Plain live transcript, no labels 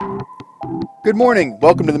Good morning.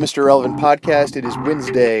 Welcome to the Mr. Relevant podcast. It is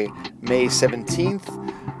Wednesday, May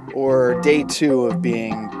 17th, or day 2 of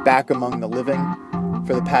being back among the living.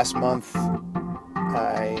 For the past month,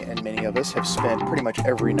 I and many of us have spent pretty much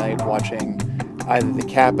every night watching either the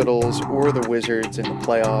Capitals or the Wizards in the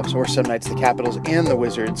playoffs, or some nights the Capitals and the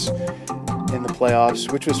Wizards in the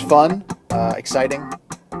playoffs, which was fun, exciting,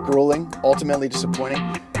 grueling, ultimately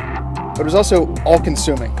disappointing, but it was also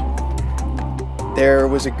all-consuming. There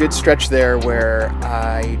was a good stretch there where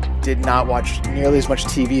I did not watch nearly as much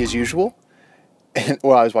TV as usual.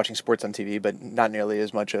 Well, I was watching sports on TV, but not nearly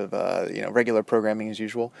as much of regular programming as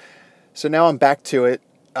usual. So now I'm back to it.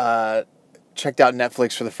 Checked out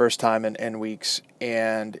Netflix for the first time in weeks,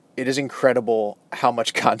 and it is incredible how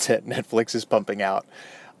much content Netflix is pumping out.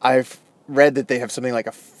 I've read that they have something like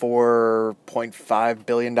a $4.5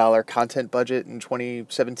 billion content budget in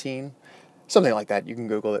 2017. Something like that. You can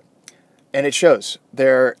Google it. And it shows.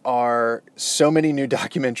 There are so many new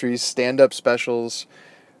documentaries, stand-up specials,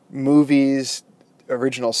 movies,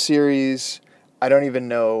 original series. I don't even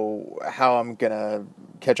know how I'm going to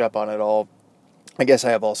catch up on it all. I guess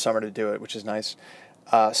I have all summer to do it, which is nice.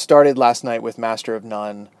 Started last night with Master of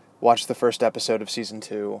None. Watched the first episode of Season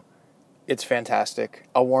 2. It's fantastic.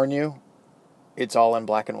 I'll warn you, it's all in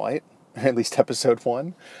black and white, at least episode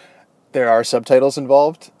 1. There are subtitles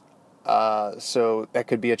involved. So that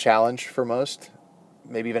could be a challenge for most,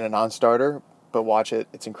 maybe even a non-starter, but watch it.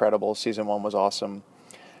 It's incredible. Season 1 was awesome.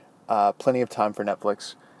 Plenty of time for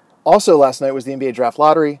Netflix. Also last night was the NBA Draft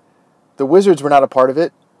Lottery. The Wizards were not a part of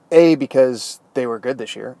it, A, because they were good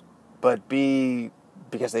this year, but B,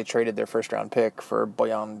 because they traded their first-round pick for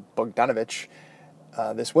Bojan Bogdanovic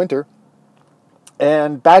this winter.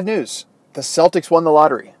 And bad news, the Celtics won the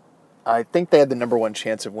lottery. I think they had the number 1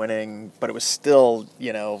 chance of winning, but it was still,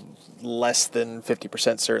 less than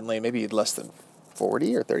 50% certainly, maybe less than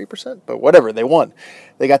 40 or 30%, but whatever, they won.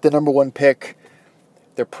 They got the number 1 pick.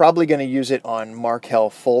 They're probably going to use it on Markelle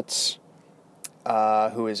Fultz,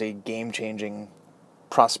 who is a game-changing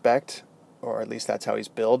prospect, or at least that's how he's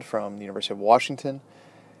billed, from the University of Washington.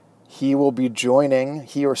 He will be joining,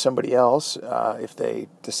 he or somebody else, if they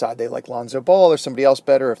decide they like Lonzo Ball or somebody else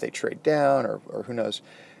better, if they trade down, or who knows.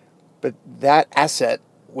 But that asset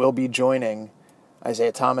will be joining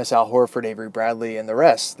Isaiah Thomas, Al Horford, Avery Bradley, and the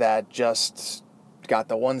rest that just got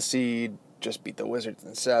the 1 seed, just beat the Wizards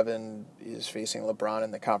in 7, is facing LeBron in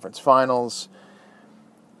the conference finals.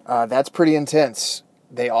 That's pretty intense.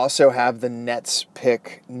 They also have the Nets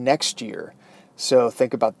pick next year. So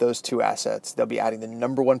think about those 2 assets. They'll be adding the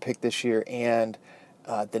number 1 pick this year and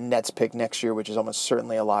the Nets pick next year, which is almost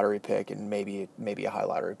certainly a lottery pick and maybe a high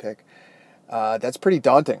lottery pick. That's pretty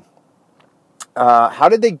daunting. How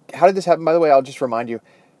did this happen? By the way, I'll just remind you,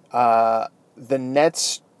 the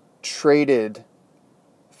Nets traded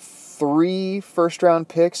 3 first-round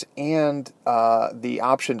picks and the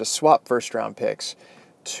option to swap first-round picks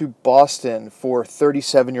to Boston for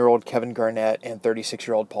 37-year-old Kevin Garnett and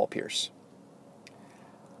 36-year-old Paul Pierce.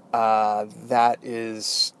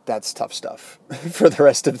 That's tough stuff for the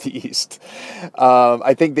rest of the East.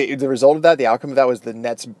 I think the result of that, the outcome of that, was the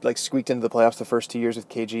Nets squeaked into the playoffs the first 2 years with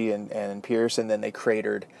KG and Pierce, and then they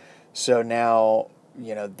cratered. So now,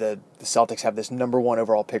 the Celtics have this number 1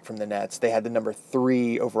 overall pick from the Nets. They had the number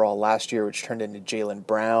 3 overall last year, which turned into Jaylen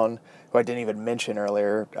Brown, who I didn't even mention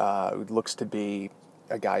earlier, who looks to be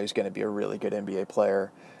a guy who's going to be a really good NBA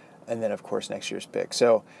player. And then, of course, next year's pick.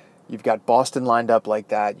 So you've got Boston lined up like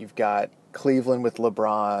that. You've got Cleveland with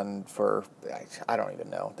LeBron for, I don't even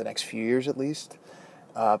know, the next few years at least,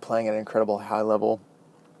 playing at an incredible high level.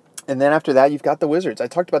 And then after that, you've got the Wizards. I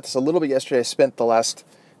talked about this a little bit yesterday. I spent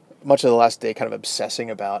much of the last day kind of obsessing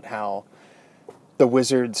about how the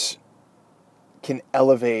Wizards can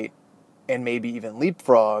elevate and maybe even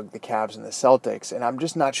leapfrog the Cavs and the Celtics, and I'm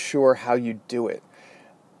just not sure how you do it.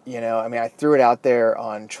 I threw it out there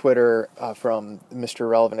on Twitter from the Mr.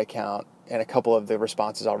 Relevant account, and a couple of the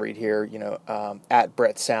responses I'll read here. At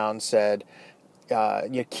Brett Sound said,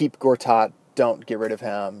 you keep Gortat, don't get rid of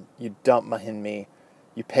him. You dump Mahinmi,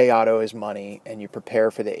 you pay Otto his money, and you prepare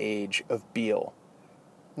for the age of Beal.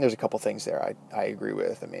 And there's a couple things there I agree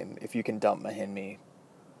with. If you can dump Mahinmi,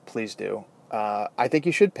 please do. I think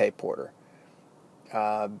you should pay Porter.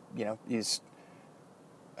 He's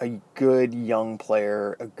a good young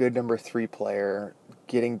player, a good number 3 player,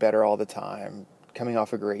 getting better all the time, coming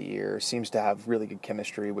off a great year, seems to have really good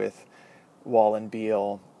chemistry with Wall and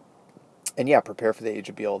Beal. And yeah, prepare for the age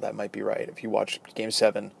of Beal, that might be right. If you watch Game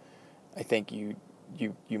 7, I think you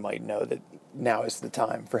might know that now is the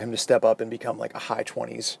time for him to step up and become like a high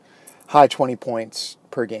 20 points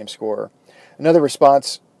per game scorer. Another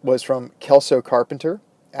response was from Kelso Carpenter,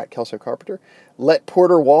 at Kelso Carpenter. Let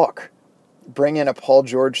Porter walk. Bring in a Paul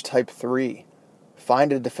George type 3.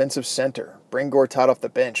 Find a defensive center. Bring Gortat off the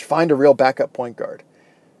bench. Find a real backup point guard.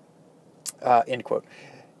 End quote.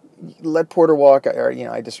 Let Porter walk.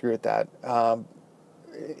 I disagree with that. Hand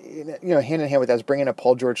in hand with that is bring in a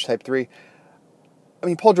Paul George type 3. I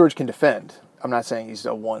mean, Paul George can defend. I'm not saying he's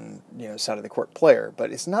a one side of the court player,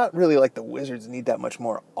 but it's not really like the Wizards need that much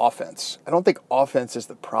more offense. I don't think offense is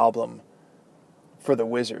the problem for the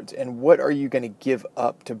Wizards. And what are you going to give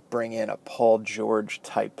up to bring in a Paul George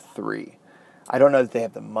type 3? I don't know that they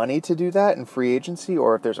have the money to do that in free agency,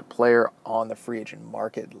 or if there's a player on the free agent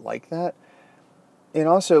market like that. And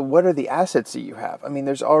also, what are the assets that you have? I mean,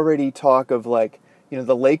 there's already talk of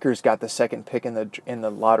the Lakers got the second pick in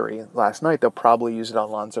the lottery last night. They'll probably use it on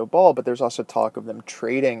Lonzo Ball, but there's also talk of them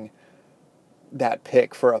trading that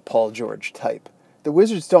pick for a Paul George type. The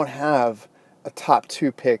Wizards don't have a top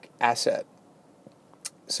 2 pick asset.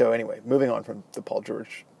 So anyway, moving on from the Paul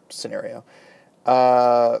George scenario.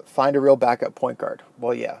 Find a real backup point guard.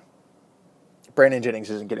 Well, yeah. Brandon Jennings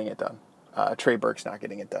isn't getting it done. Trey Burke's not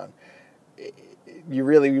getting it done. You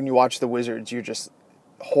really, when you watch the Wizards, you're just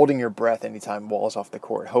holding your breath anytime Wall's off the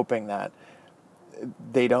court, hoping that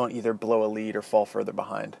they don't either blow a lead or fall further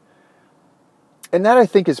behind. And that, I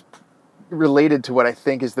think, is related to what I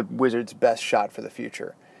think is the Wizards' best shot for the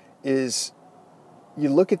future, is you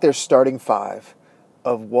look at their starting 5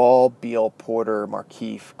 of Wall, Beal, Porter,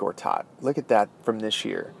 Markieff, Gortat. Look at that from this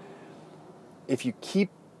year. If you keep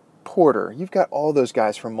Porter, you've got all those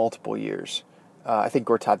guys from multiple years. I think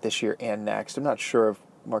Gortat this year and next. I'm not sure of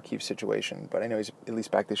Markieff's situation, but I know he's at least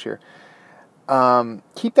back this year.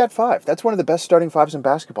 Keep that 5. That's one of the best starting 5s in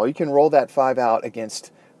basketball. You can roll that 5 out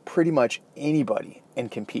against pretty much anybody and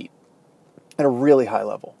compete at a really high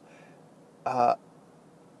level.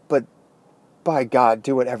 But by God,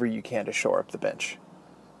 do whatever you can to shore up the bench.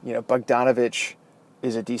 Bogdanovich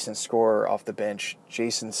is a decent scorer off the bench.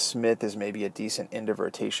 Jason Smith is maybe a decent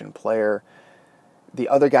end-of-rotation player. The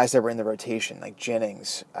other guys that were in the rotation, like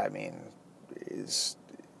Jennings, I mean, is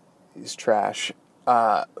trash.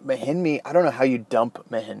 Mahinmi, I don't know how you dump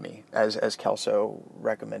Mahinmi, as Kelso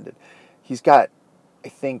recommended. He's got, I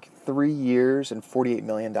think, 3 years and $48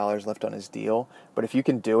 million left on his deal. But if you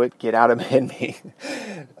can do it, get out of Mahinmi.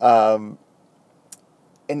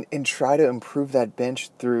 And try to improve that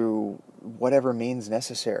bench through whatever means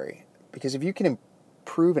necessary. Because if you can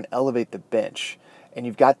improve and elevate the bench, and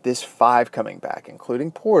you've got this 5 coming back,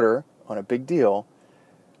 including Porter on a big deal,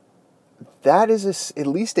 that is at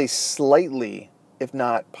least a slightly, if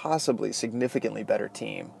not possibly, significantly better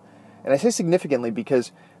team. And I say significantly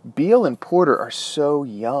because Beal and Porter are so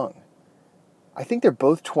young. I think they're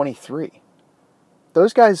both 23.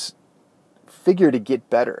 Those guys figure to get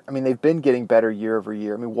better. I mean, they've been getting better year over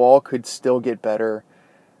year. I mean, Wall could still get better.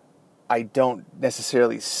 I don't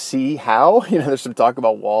necessarily see how. There's some talk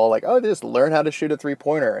about Wall, just learn how to shoot a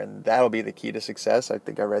 3-pointer, and that'll be the key to success. I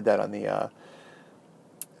think I read that on the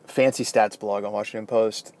Fancy Stats blog on Washington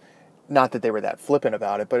Post. Not that they were that flippant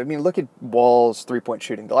about it, but I mean, look at Wall's 3-point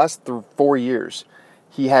shooting. The last 4 years,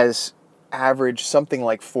 he has averaged something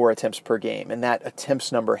like 4 attempts per game, and that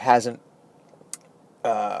attempts number hasn't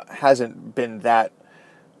been that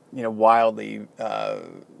wildly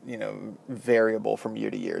variable from year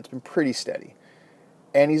to year. It's been pretty steady.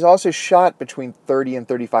 And he's also shot between 30 and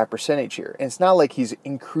 35% each year. And it's not like he's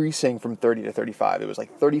increasing from 30 to 35. It was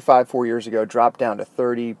like 35 4 years ago, dropped down to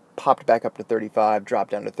 30, popped back up to 35,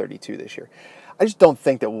 dropped down to 32 this year. I just don't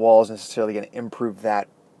think that Wall is necessarily going to improve that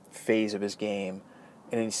phase of his game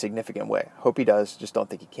in any significant way. Hope he does, just don't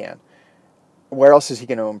think he can. Where else is he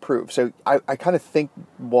going to improve? So I kind of think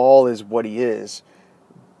Wall is what he is.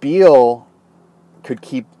 Beal could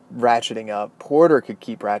keep ratcheting up. Porter could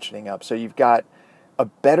keep ratcheting up. So you've got a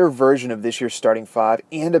better version of this year's starting 5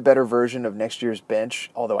 and a better version of next year's bench,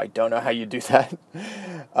 although I don't know how you do that.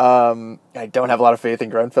 I don't have a lot of faith in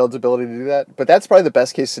Grunfeld's ability to do that, but that's probably the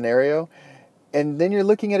best case scenario. And then you're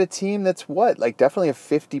looking at a team that's definitely a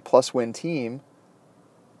 50-plus win team,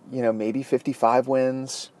 maybe 55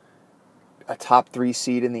 wins, a top 3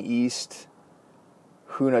 seed in the East.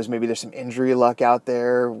 Who knows, maybe there's some injury luck out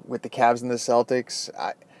there with the Cavs and the Celtics.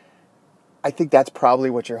 I think that's probably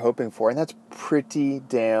what you're hoping for, and that's pretty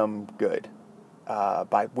damn good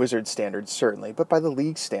by Wizards standards, certainly, but by the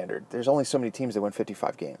league standard. There's only so many teams that win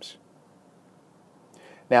 55 games.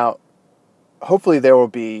 Now, hopefully there will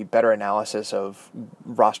be better analysis of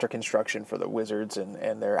roster construction for the Wizards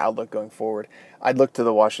and their outlook going forward. I'd look to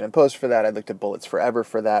the Washington Post for that. I'd look to Bullets Forever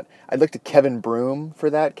for that. I'd look to Kevin Broom for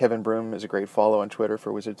that. Kevin Broom is a great follow on Twitter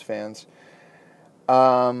for Wizards fans.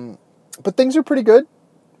 But things are pretty good.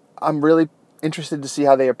 I'm really Interested to see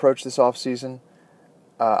how they approach this offseason.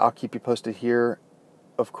 I'll keep you posted here,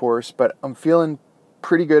 of course, but I'm feeling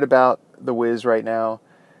pretty good about the Wiz right now.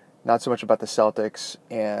 Not so much about the Celtics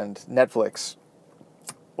and Netflix.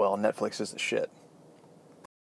 Well, Netflix is the shit.